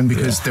bucket soon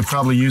because they're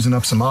probably using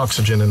up some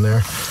oxygen in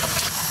there.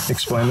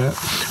 Explain that.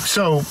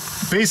 So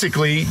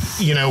basically,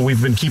 you know, we've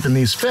been keeping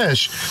these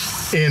fish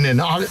in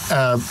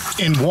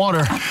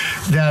water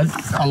that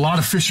a lot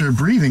of fish are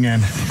breathing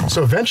in.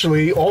 So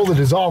eventually, all the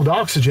dissolved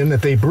oxygen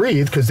that they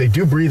breathe, because they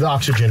do breathe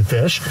oxygen,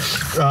 fish,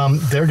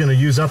 they're going to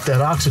use up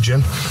that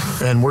oxygen,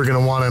 and we're going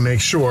to want to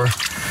make sure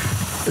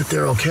that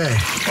they're okay.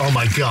 Oh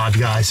my God,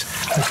 guys.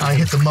 I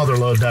hit the mother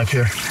lode back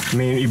here. I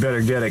mean, you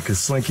better get it because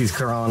Slinky's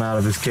crawling out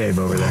of his cave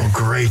over there. Oh,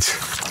 great.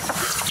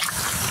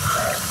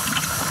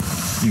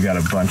 You got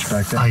a bunch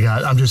back there?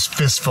 I'm just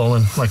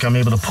fistfulling, like I'm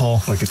able to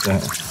pull. Look at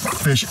that.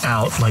 Fish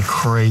out like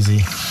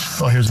crazy.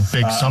 Oh, here's a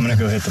big something. I'm gonna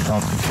go hit the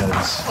pump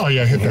because... Oh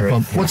yeah, hit that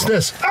pump. What's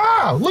this?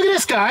 Ah, look at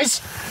this,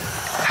 guys.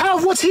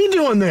 What's he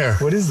doing there?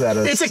 What is that?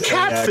 It's a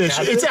catfish.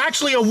 It's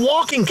actually a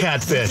walking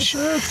catfish.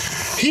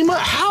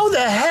 How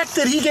the heck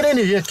did he get in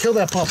here? Yeah, kill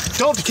that pump.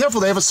 Don't be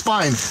careful, they have a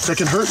spine that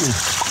can hurt me.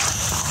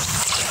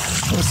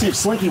 Let's see if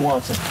Slinky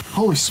wants it.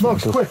 Holy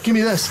smokes, quick, give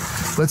me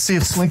this. Let's see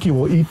if Slinky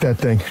will eat that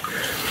thing.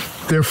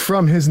 They're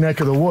from his neck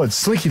of the woods.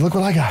 Slinky, look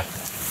what I got.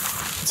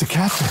 It's a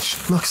catfish.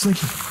 Look,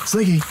 Slinky.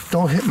 Slinky,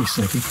 don't hit me,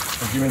 Slinky.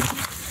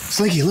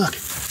 Slinky, look.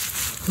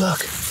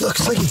 Look,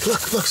 Slinky,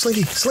 look,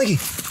 Slinky, Slinky.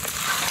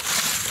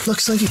 Look,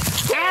 Slinky.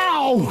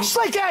 Ow!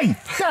 Slinky!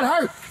 That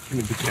hurt!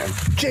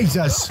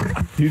 Jesus.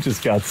 You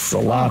just got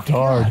slapped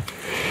hard.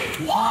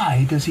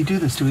 Why does he do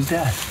this to his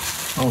dad?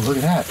 Oh, look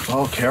at that.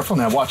 Oh, careful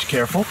now. Watch,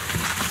 careful.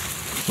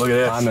 Look at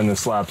this. I'm in the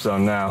slap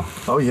zone now.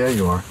 Oh, yeah,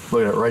 you are.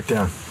 Look at it, right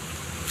down.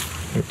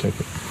 Here, take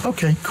it.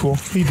 Okay, cool.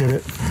 He did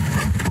it.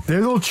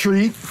 There's a little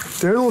treat.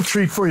 There's a little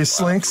treat for you,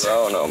 Slinks.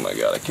 Oh, no, my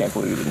God. I can't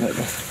believe he didn't hit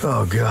me.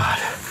 Oh, God.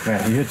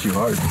 Man, he hit you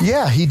hard.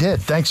 Yeah, he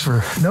did. Thanks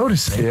for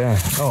noticing. Yeah.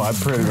 Oh, I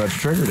pretty much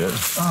triggered it.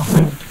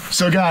 Oh.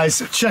 So,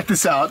 guys, check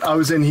this out. I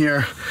was in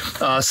here.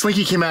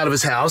 Slinky came out of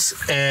his house,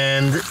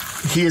 and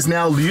he is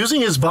now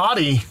using his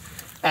body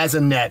as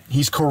a net.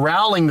 He's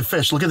corralling the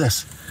fish. Look at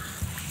this.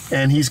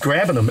 And he's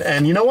grabbing them.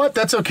 And you know what?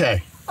 That's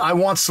okay. I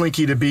want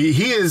Slinky to be,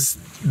 he is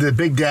the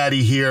big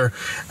daddy here,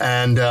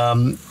 and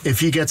if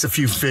he gets a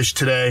few fish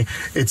today,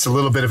 it's a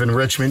little bit of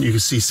enrichment. You can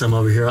see some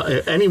over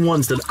here. Any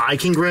ones that I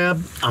can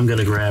grab, I'm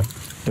gonna grab.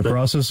 The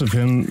process of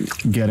him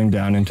getting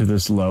down into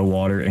this low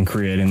water and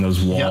creating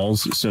those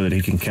walls so that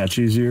he can catch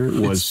easier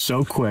was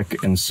so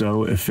quick and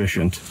so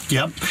efficient.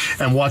 Yep,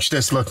 and watch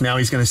this. Look, now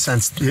he's gonna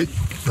sense it.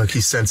 Look,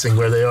 he's sensing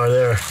where they are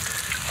there.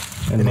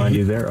 And mind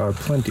you, there are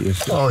plenty of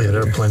fish. Oh yeah,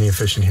 there are plenty of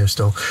fish in here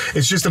still.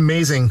 It's just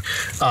amazing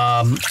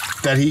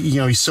that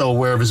he's so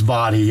aware of his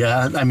body.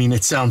 Yeah, I mean,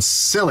 it sounds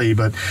silly,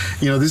 but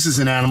this is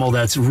an animal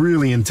that's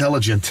really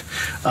intelligent,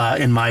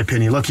 in my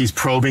opinion. Look, he's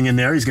probing in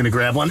there. He's going to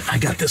grab one. I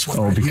got this one.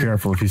 Oh, right be here.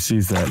 Careful if he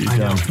sees that. I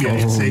know.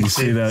 Yeah,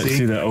 see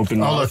that open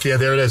mouth? Oh, look, yeah,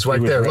 there it is,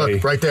 right there.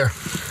 Look, right there.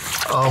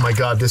 Oh my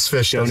God, this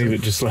fish Don't doesn't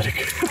even just let it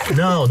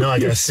go. No, I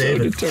gotta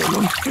save it.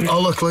 Determined.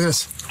 Oh, look at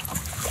this.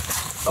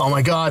 Oh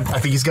my God, I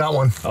think he's got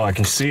one. Oh, I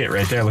can see it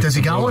right there. Look, does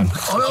he got one?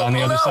 Oh, no, on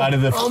the other side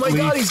of the Oh my leaf.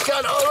 God, he's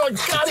got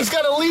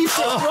a leaf.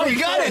 Oh, he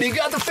got it. He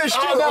got the fish too.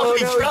 Oh,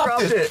 He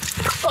dropped it.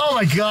 Oh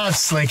my God,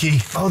 Slinky.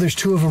 Oh, there's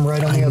two of them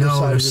right on the other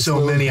side. There's so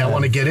many. I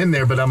want to get in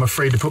there, but I'm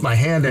afraid to put my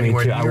hand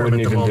anywhere near I wouldn't him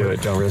at the even do moment.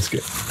 it. Don't risk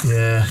it.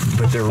 Yeah.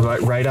 But they're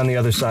right on the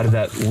other side of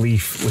that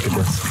leaf. Look at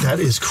this. That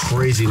is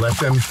crazy. Let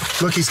them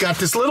look. He's got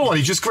this little one.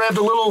 He just grabbed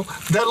that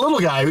little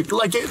guy,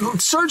 like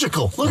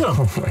surgical. Look at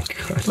him. Oh my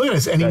God. Look at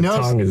this, and that he knows.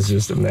 tongue is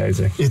just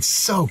amazing. It's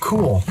so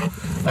cool.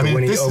 I mean,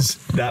 when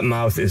that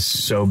mouth is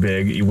so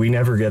big. We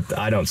never get.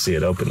 I don't see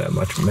it open that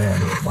much.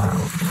 Man,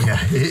 wow. Yeah.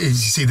 You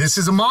see, this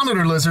is a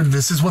monitor lizard.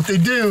 This is what they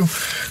do.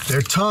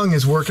 Their tongue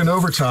is working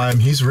overtime.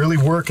 He's really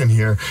working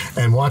here.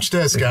 And watch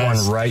this, There's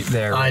guys. one right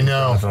there. I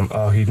know.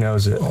 Oh, he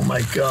knows it. Oh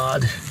my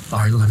God. All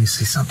right, let me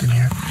see something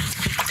here.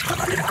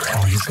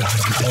 Oh, he's got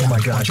it. Oh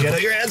my God.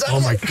 Get your hands up. Oh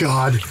my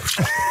God.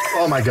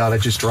 Oh my God, I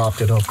just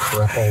dropped it. Oh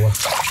crapola.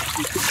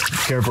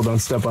 Careful, don't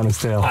step on his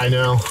tail. I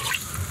know.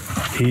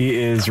 He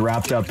is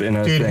wrapped up in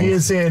a Dude, thing. he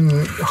is in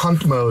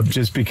hunt mode.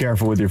 Just be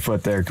careful with your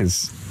foot there,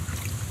 because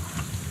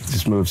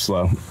just move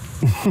slow.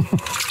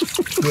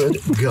 Good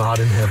God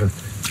in heaven.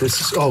 This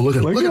is, oh, look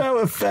at how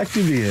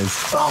effective he is.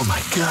 Oh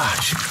my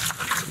gosh.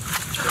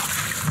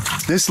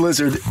 This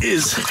lizard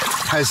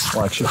has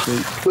Watch your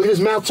feet. look at his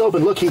mouth's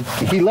open. Look,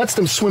 he lets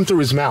them swim through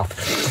his mouth.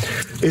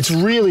 It's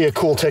really a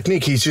cool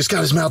technique. He's just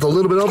got his mouth a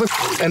little bit open,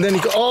 and then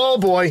oh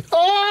boy.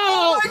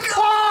 Oh my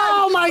God.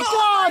 Oh my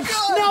God.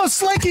 No,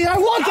 Slinky, I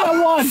want that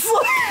one.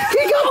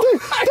 He got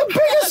the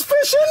biggest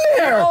fish in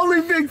there.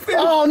 Only big fish.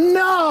 Oh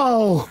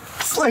no.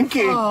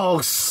 Slinky.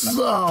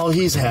 Oh,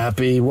 he's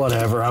happy.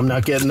 Whatever. I'm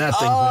not getting that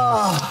thing.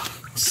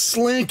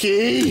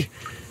 Slinky.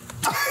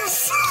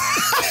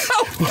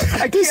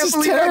 This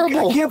is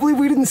terrible. I can't believe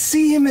we didn't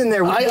see him in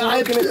there.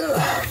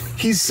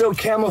 He's so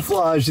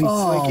camouflaged and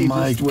Oh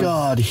my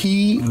God.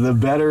 The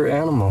better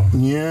animal.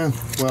 Yeah.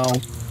 Well,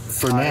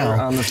 for Higher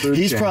now, on the food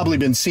he's chain. probably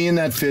been seeing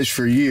that fish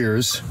for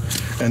years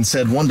and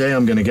said, one day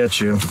I'm going to get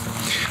you.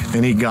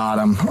 And he got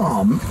him.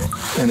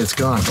 Oh, and it's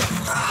gone.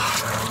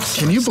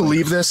 Can you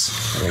believe this?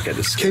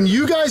 Can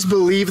you guys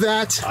believe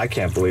that? I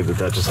can't believe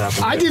that just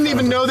happened. I didn't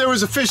even know there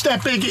was a fish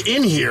that big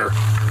in here.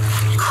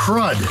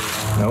 Crud.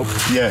 Nope.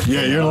 Yeah,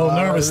 you're a little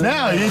nervous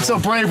now. You ain't so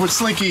brave with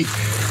Slinky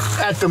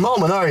at the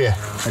moment, are you?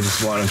 I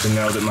just want him to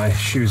know that my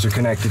shoes are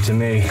connected to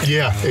me,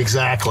 Yeah,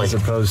 exactly. as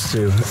opposed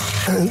to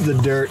the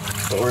dirt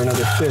or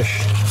another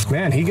fish.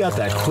 Man, he got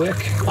that quick.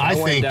 I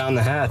went think down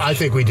the hatch. I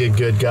think we did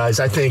good, guys.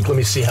 Let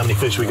me see how many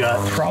fish we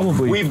got.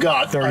 Probably We've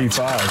got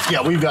 35.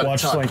 Yeah, we've got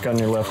Watch a ton. Slink on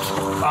your left.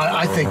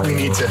 I think we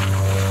need to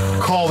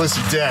call this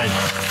a day,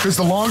 because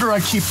the longer I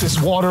keep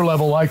this water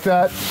level like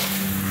that,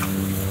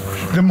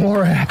 the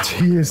more apt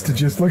he is to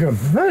just look at him.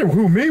 Hey,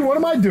 who, me? What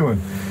am I doing?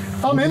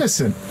 I'm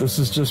innocent. This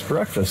is just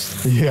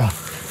breakfast. Yeah.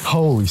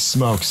 Holy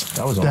smokes.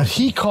 That was That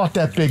awesome. he caught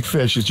that big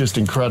fish is just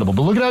incredible.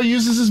 But look at how he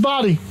uses his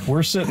body.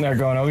 We're sitting there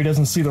going, oh, he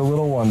doesn't see the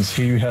little ones.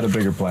 He had a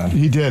bigger plan.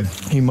 He did.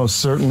 He most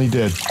certainly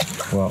did.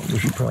 Well, we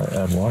should probably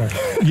add water.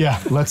 Yeah,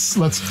 let's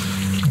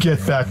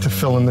get back to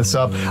filling this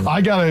up.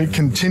 I gotta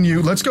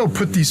continue. Let's go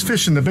put these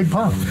fish in the big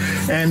pond.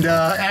 And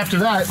after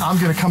that, I'm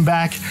gonna come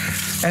back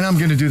and I'm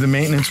gonna do the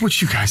maintenance,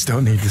 which you guys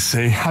don't need to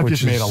see. I've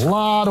just made a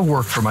lot of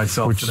work for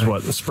myself Which today. is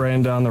what?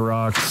 Spraying down the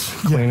rocks,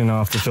 cleaning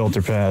off the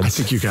filter pads. I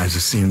think you guys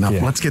have seen enough.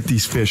 Yeah. Let's get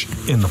these fish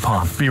in the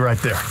pond. Be right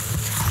there.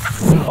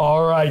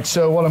 All right,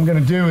 so what I'm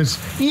gonna do is,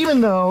 even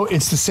though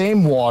it's the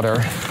same water,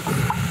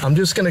 I'm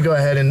just gonna go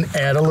ahead and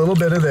add a little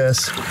bit of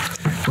this,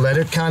 let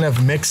it kind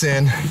of mix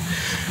in,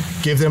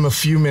 give them a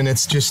few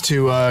minutes just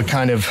to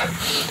kind of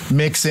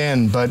mix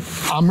in. But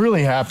I'm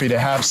really happy to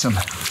have some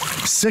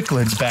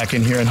cichlids back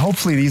in here, and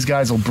hopefully these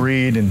guys will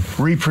breed and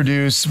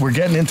reproduce. We're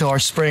getting into our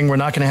spring. We're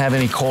not going to have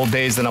any cold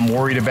days that I'm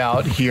worried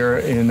about here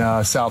in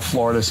South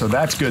Florida, so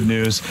that's good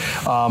news.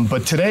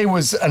 But today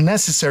was a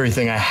necessary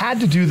thing. I had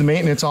to do the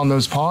maintenance on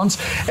those ponds,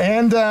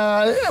 and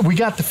we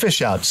got the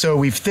fish out, so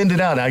we've thinned it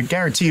out. I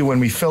guarantee you when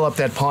we fill up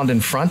that pond in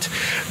front,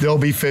 there'll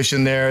be fish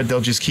in there.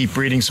 They'll just keep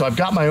breeding. So I've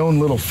got my own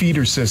little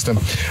feeder system.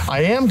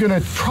 I am going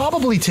to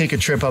probably take a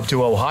trip up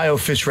to Ohio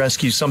Fish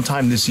Rescue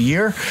sometime this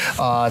year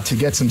to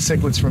get some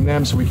cichlids from them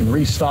so we can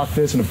restock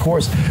this. And of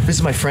course, this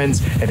is my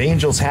friends at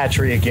Angel's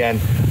Hatchery again,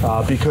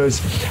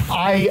 because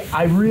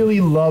I really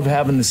love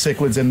having the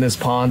cichlids in this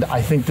pond.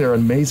 I think they're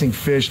amazing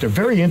fish. They're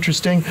very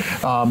interesting.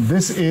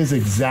 This is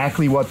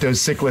exactly what those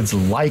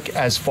cichlids like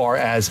as far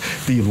as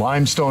the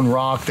limestone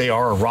rock. They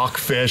are a rock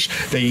fish.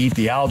 They eat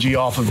the algae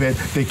off of it.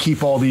 They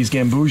keep all these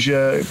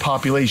gambusia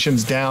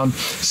populations down.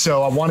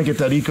 So I want to get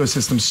that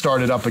ecosystem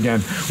started up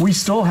again. We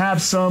still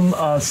have some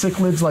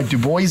cichlids like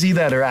Duboisi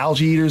that are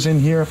algae eaters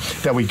in here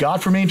that we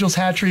got from Angel's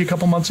Hatchery a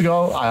couple months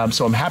ago.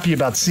 So I'm happy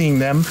about seeing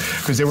them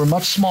because they were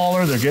much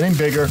smaller. They're getting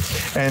bigger.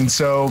 And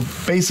so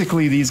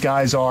basically these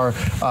guys are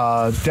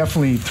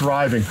definitely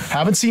thriving.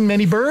 Haven't seen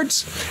many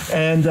birds.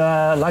 And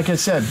like I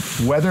said,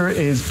 weather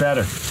is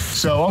better.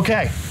 So,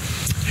 okay,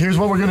 here's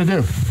what we're going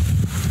to do.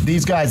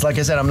 These guys, like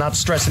I said, I'm not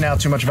stressing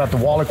out too much about the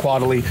water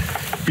quality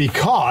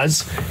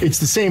because it's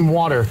the same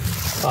water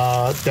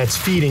that's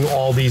feeding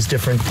all these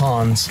different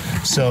ponds.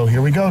 So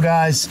here we go,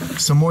 guys.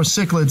 Some more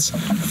cichlids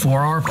for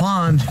our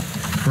pond.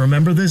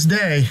 Remember this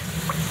day.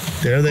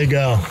 There they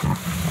go.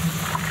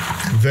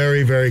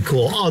 Very, very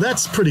cool. Oh,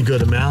 that's a pretty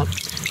good amount.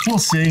 We'll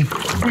see.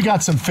 We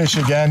got some fish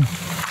again.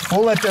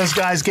 We'll let those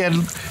guys get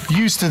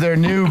used to their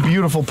new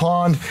beautiful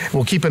pond.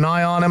 We'll keep an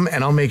eye on them,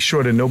 and I'll make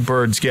sure that no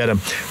birds get them.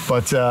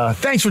 But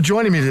thanks for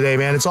joining me today,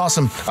 man. It's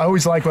awesome. I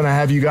always like when I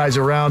have you guys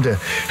around to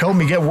help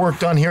me get work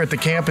done here at the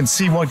camp and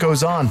see what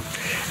goes on.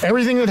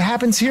 Everything that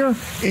happens here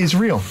is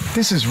real.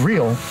 This is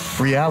real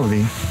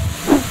reality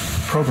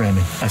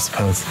programming, I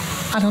suppose.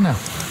 I don't know.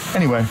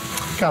 Anyway,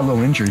 got a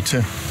little injury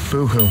too.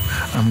 Boo-hoo.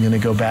 I'm gonna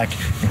go back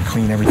and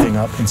clean everything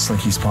up in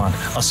Slinky's pond.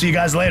 I'll see you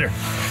guys later.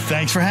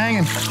 Thanks for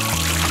hanging.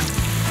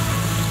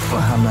 Well,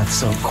 I'm not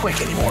so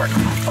quick anymore.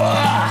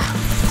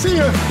 See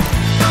ya.